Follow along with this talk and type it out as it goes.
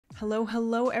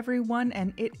Hello everyone,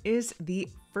 and it is the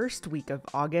first week of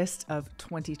August of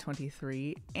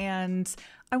 2023, and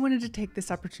I wanted to take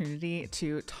this opportunity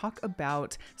to talk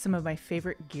about some of my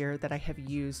favorite gear that I have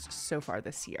used so far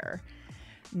this year.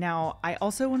 Now, I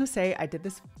also want to say I did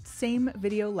this same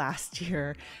video last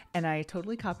year and I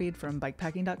totally copied from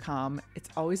bikepacking.com. It's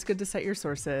always good to cite your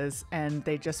sources, and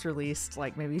they just released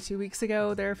like maybe 2 weeks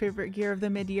ago their favorite gear of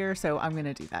the mid-year, so I'm going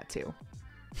to do that too.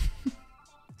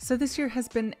 So this year has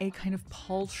been a kind of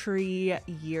paltry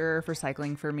year for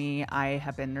cycling for me. I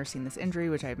have been nursing this injury,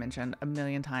 which I've mentioned a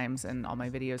million times in all my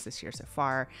videos this year so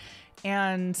far,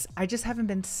 and I just haven't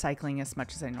been cycling as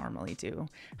much as I normally do.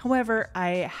 However,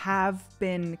 I have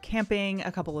been camping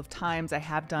a couple of times. I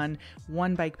have done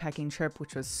one bikepacking trip,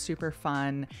 which was super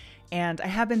fun, and I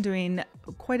have been doing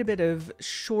quite a bit of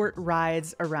short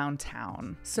rides around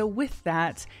town. So with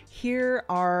that, here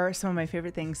are some of my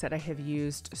favorite things that I have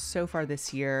used so far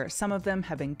this year. Some of them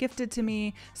have been gifted to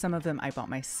me, some of them I bought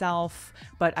myself,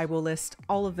 but I will list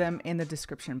all of them in the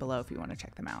description below if you want to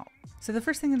check them out. So the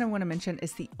first thing that I want to mention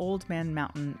is the Old Man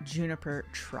Mountain Juniper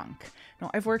Trunk.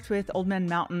 Now, I've worked with Old Man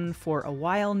Mountain for a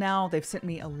while now. They've sent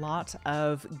me a lot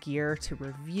of gear to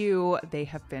review. They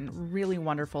have been really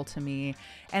wonderful to me.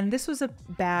 And this was a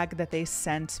bag that they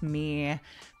sent me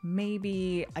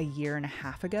maybe a year and a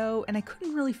half ago, and I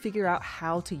couldn't really figure out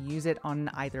how to use it on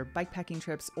either bikepacking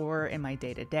trips or in my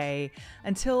day-to-day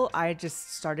until I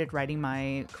just started riding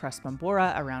my Crest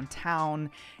Bambora around town.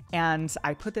 And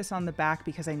I put this on the back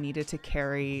because I needed to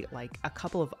carry like a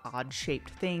couple of odd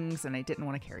shaped things, and I didn't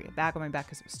want to carry a bag on my back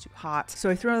because it was too hot. So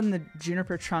I threw on the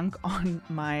Juniper Trunk on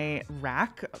my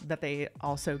rack that they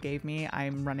also gave me.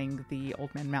 I'm running the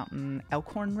Old Man Mountain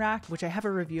Elkhorn rack, which I have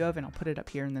a review of, and I'll put it up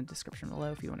here in the description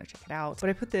below if you want to check it out. But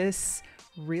I put this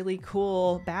really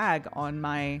cool bag on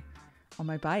my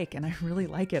bike, and I really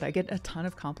like it. I get a ton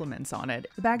of compliments on it.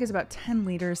 The bag is about 10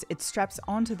 liters. It straps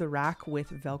onto the rack with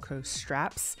Velcro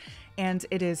straps, and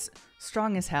it is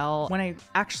strong as hell. When I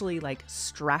actually like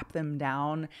strap them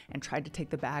down and tried to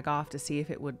take the bag off to see if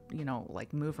it would,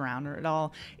 like move around or at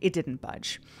all, it didn't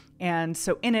budge. And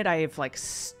so in it, I've like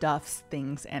stuffed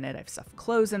things in it. I've stuffed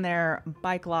clothes in there,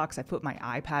 bike locks. I put my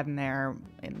iPad in there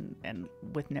and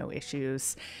with no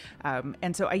issues.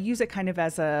 And so I use it kind of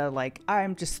as a, like,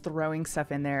 I'm just throwing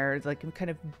stuff in there, like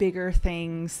kind of bigger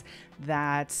things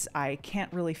that I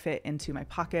can't really fit into my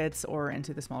pockets or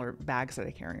into the smaller bags that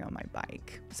I carry on my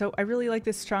bike. So I really like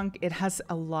this trunk. It has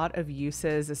a lot of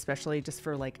uses, especially just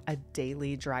for like a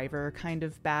daily driver kind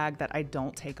of bag that I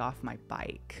don't take off my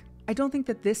bike. I don't think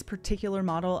that this particular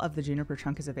model of the Juniper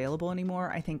Trunk is available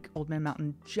anymore. I think Old Man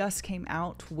Mountain just came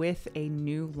out with a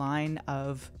new line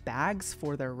of bags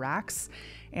for their racks,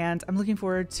 and I'm looking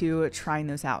forward to trying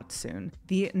those out soon.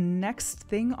 The next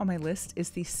thing on my list is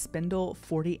the Spindle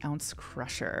 40-ounce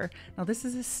Crusher. Now, this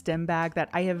is a stem bag that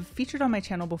I have featured on my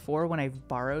channel before when I've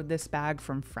borrowed this bag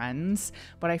from friends,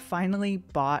 but I finally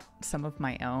bought some of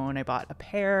my own. I bought a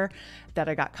pair that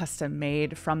I got custom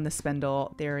made from the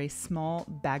Spindle. They're a small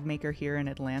bag maker here in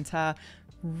Atlanta.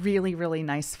 Really, really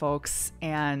nice folks,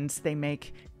 and they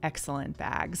make excellent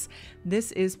bags.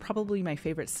 This is probably my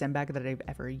favorite stem bag that I've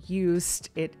ever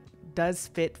used. It does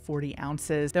fit 40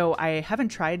 ounces, though I haven't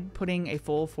tried putting a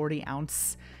full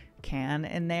 40-ounce can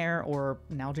in there or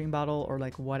Nalgene bottle or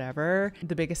like whatever.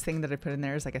 The biggest thing that I put in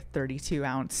there is like a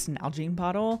 32-ounce Nalgene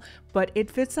bottle, but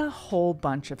it fits a whole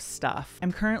bunch of stuff.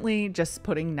 I'm currently just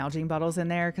putting Nalgene bottles in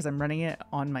there because I'm running it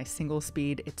on my single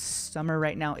speed. It's summer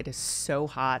right now. It is so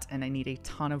hot and I need a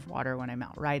ton of water when I'm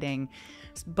out riding,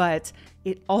 but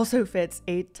it also fits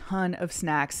a ton of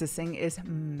snacks. This thing is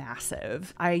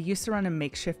massive. I used to run a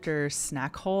Makeshifter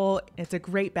snack hole. It's a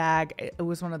great bag. It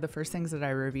was one of the first things that I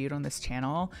reviewed on this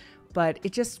channel, but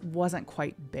it just wasn't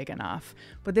quite big enough.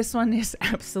 But this one is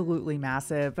absolutely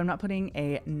massive. I'm not putting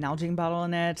a Nalgene bottle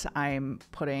in it. I'm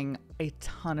putting a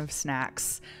ton of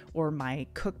snacks or my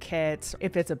cook kit.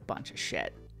 It fits a bunch of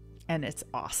shit and it's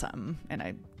awesome. And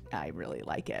I really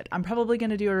like it. I'm probably going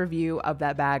to do a review of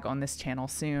that bag on this channel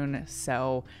soon,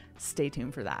 so stay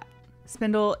tuned for that.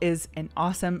 Spindle is an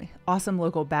awesome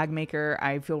local bag maker.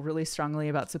 I feel really strongly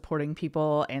about supporting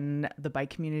people in the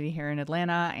bike community here in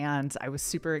Atlanta, and I was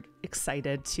super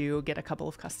excited to get a couple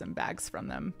of custom bags from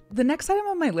them. The next item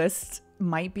on my list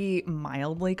might be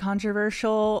mildly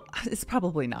controversial. It's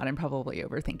probably not. I'm probably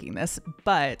overthinking this,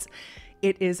 but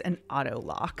it is an Otto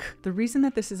Lock. The reason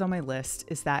that this is on my list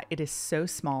is that it is so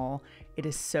small, it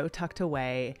is so tucked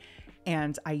away,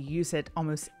 and I use it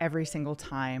almost every single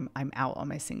time I'm out on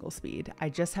my single speed. I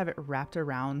just have it wrapped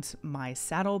around my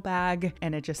saddle bag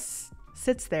and it just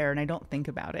sits there and I don't think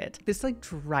about it. This like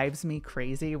drives me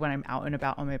crazy when I'm out and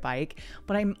about on my bike,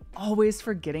 but I'm always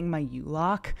forgetting my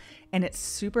U-lock, and it's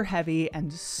super heavy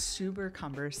and super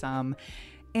cumbersome.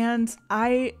 And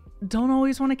I don't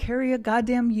always want to carry a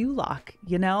goddamn U-lock,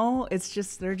 you know? It's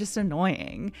just, they're just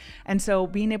annoying. And so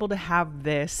being able to have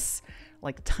this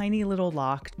like tiny little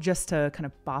lock just to kind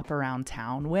of bop around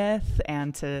town with,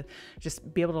 and to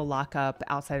just be able to lock up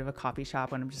outside of a coffee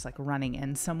shop when I'm just like running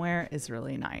in somewhere is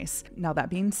really nice. Now, that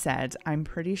being said, I'm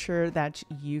pretty sure that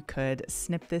you could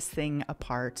snip this thing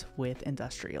apart with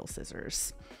industrial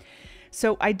scissors.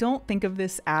 So I don't think of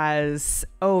this as,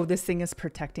 oh, this thing is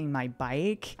protecting my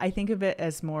bike. I think of it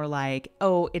as more like,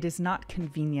 oh, it is not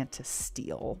convenient to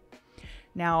steal.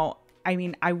 Now, I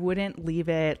mean, I wouldn't leave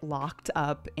it locked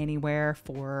up anywhere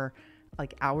for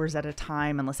like hours at a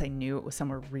time unless I knew it was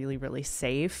somewhere really, really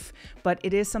safe. But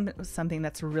it is something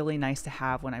that's really nice to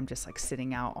have when I'm just like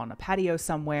sitting out on a patio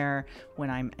somewhere, when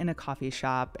I'm in a coffee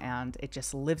shop, and it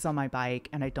just lives on my bike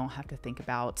and I don't have to think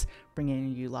about bringing a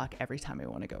U-lock every time I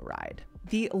want to go ride.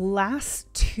 The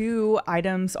last two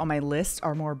items on my list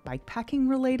are more bikepacking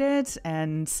related,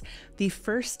 and the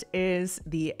first is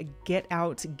the Get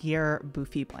Out Gear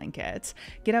Boofy blanket.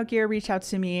 Get Out Gear reached out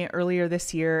to me earlier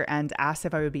this year and asked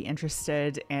if I would be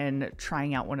interested in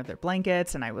trying out one of their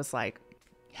blankets, and I was like,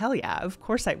 hell yeah, of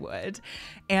course I would.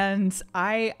 And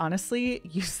I honestly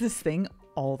use this thing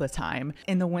all the time.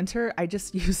 In the winter, I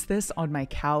just use this on my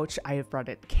couch. I have brought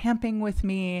it camping with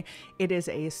me. It is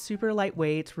a super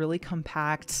lightweight, really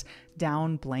compact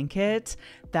down blanket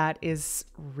that is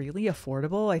really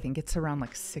affordable. I think it's around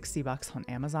like $60 on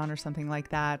Amazon or something like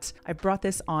that. I brought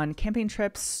this on camping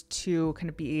trips to kind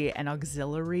of be an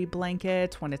auxiliary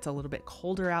blanket when it's a little bit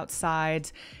colder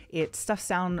outside. It stuffs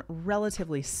down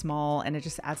relatively small and it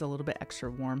just adds a little bit extra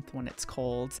warmth when it's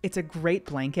cold. It's a great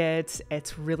blanket.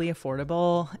 It's really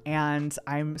affordable, and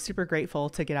I'm super grateful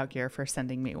to Get Out Gear for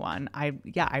sending me one. I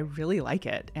really like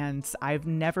it. And I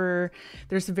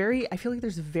feel like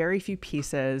there's very few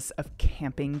pieces of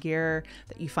camping gear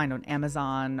that you find on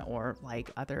Amazon or like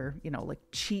other, like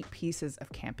cheap pieces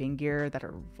of camping gear that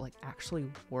are like actually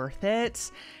worth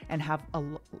it and have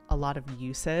a lot of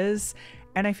uses.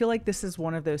 And I feel like this is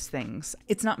one of those things.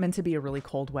 It's not meant to be a really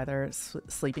cold weather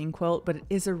sleeping quilt, but it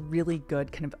is a really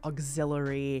good kind of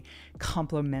auxiliary,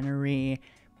 complementary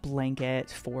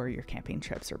blanket for your camping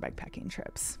trips or bikepacking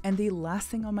trips. And the last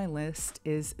thing on my list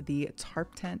is the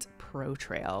Tarptent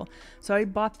Protrail. So I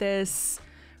bought this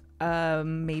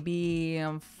maybe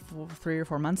 3 or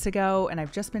 4 months ago, and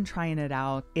I've just been trying it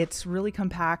out. It's really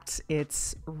compact.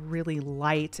 It's really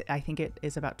light. I think it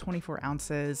is about 24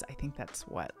 ounces. I think that's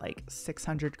like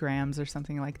 600 grams or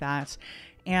something like that.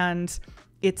 And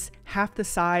it's half the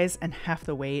size and half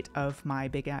the weight of my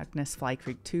Big Agnes Fly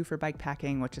Creek 2 for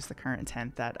bikepacking, which is the current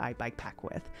tent that I bikepack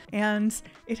with. And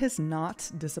it has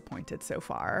not disappointed so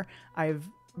far. I've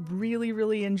really,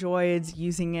 really enjoyed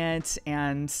using it,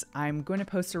 and I'm going to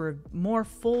post a more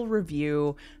full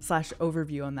review /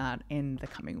 overview on that in the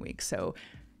coming weeks. So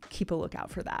keep a lookout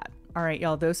for that. All right,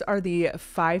 y'all, those are the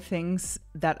 5 things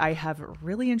that I have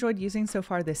really enjoyed using so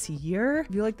far this year.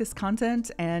 If you like this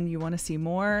content and you want to see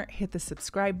more, hit the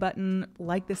subscribe button,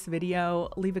 like this video,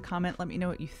 leave a comment, let me know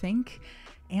what you think,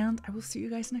 and I will see you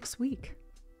guys next week.